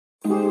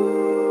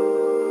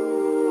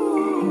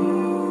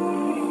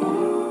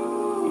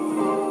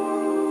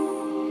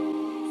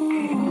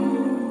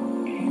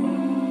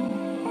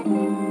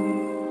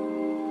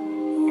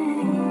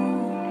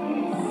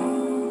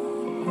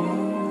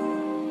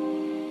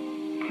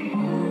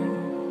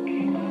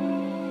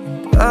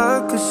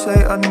could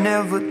say I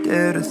never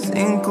dare to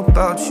think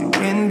about you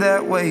in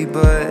that way,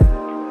 but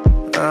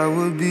I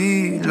would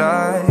be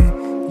lying.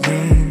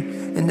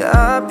 And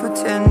I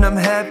pretend I'm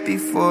happy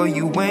for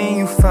you when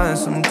you find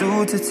some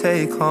dude to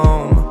take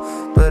home.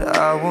 But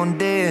I won't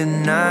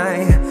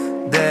deny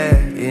that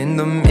in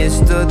the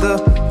midst of the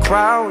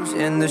crowds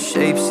and the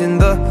shapes in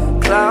the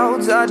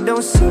clouds, I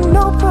don't see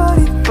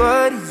nobody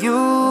but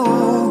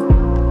you.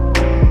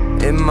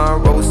 In my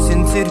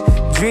rose-tinted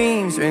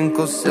dreams,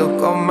 wrinkled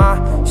silk on my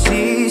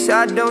sheets,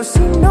 I don't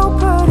see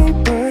nobody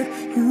but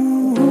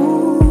you.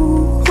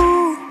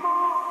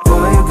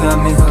 Boy, you got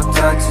me hooked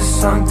on to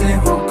something.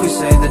 Who could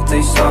say that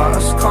they saw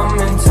us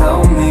coming?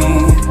 Tell me,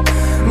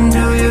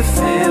 do you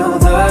feel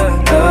the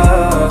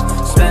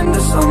love? Spend the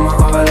summer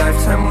or a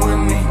lifetime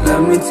with me.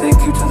 Let me take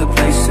you to the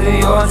place of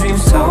your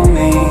dreams. Tell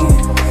me,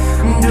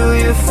 do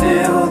you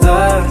feel the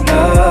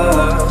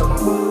love?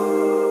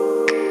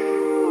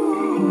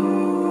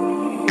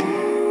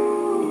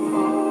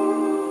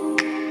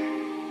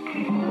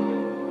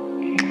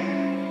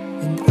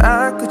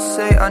 I could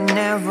say I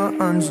never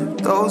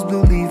unzipped those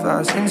blue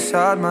Levi's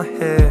inside my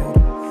head,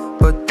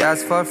 but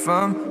that's far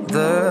from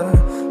the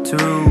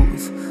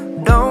truth.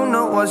 Don't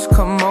know what's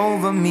come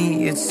over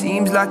me. It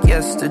seems like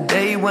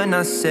yesterday when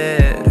I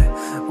said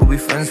we'll be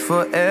friends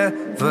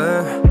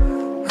forever.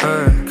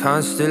 Heard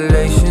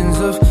constellations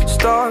of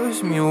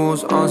stars,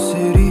 mules on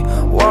city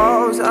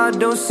walls. I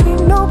don't see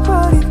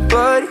nobody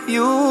but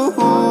you.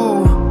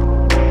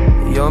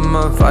 You're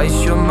my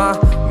vice, you're my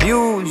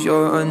muse,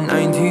 you're a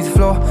 19th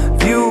floor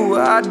view.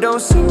 I don't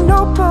see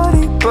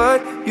nobody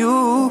but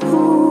you.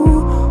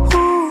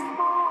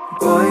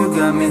 Boy, you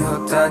got me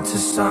hooked on to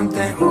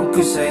something. Who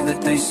could say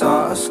that they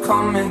saw us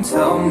coming?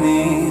 Tell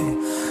me,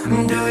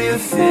 do you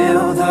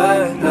feel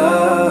the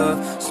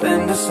love?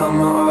 Spend a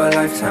summer or a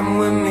lifetime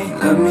with me.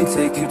 Let me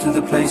take you to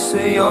the place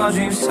of your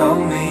dreams. Tell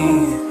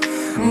me,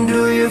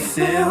 do you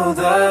feel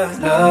the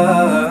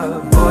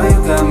love? Boy, you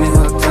got me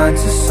hooked on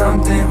to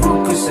something.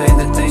 Who could say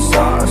that they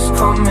saw us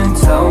coming?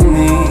 Tell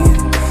me,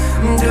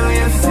 do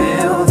you feel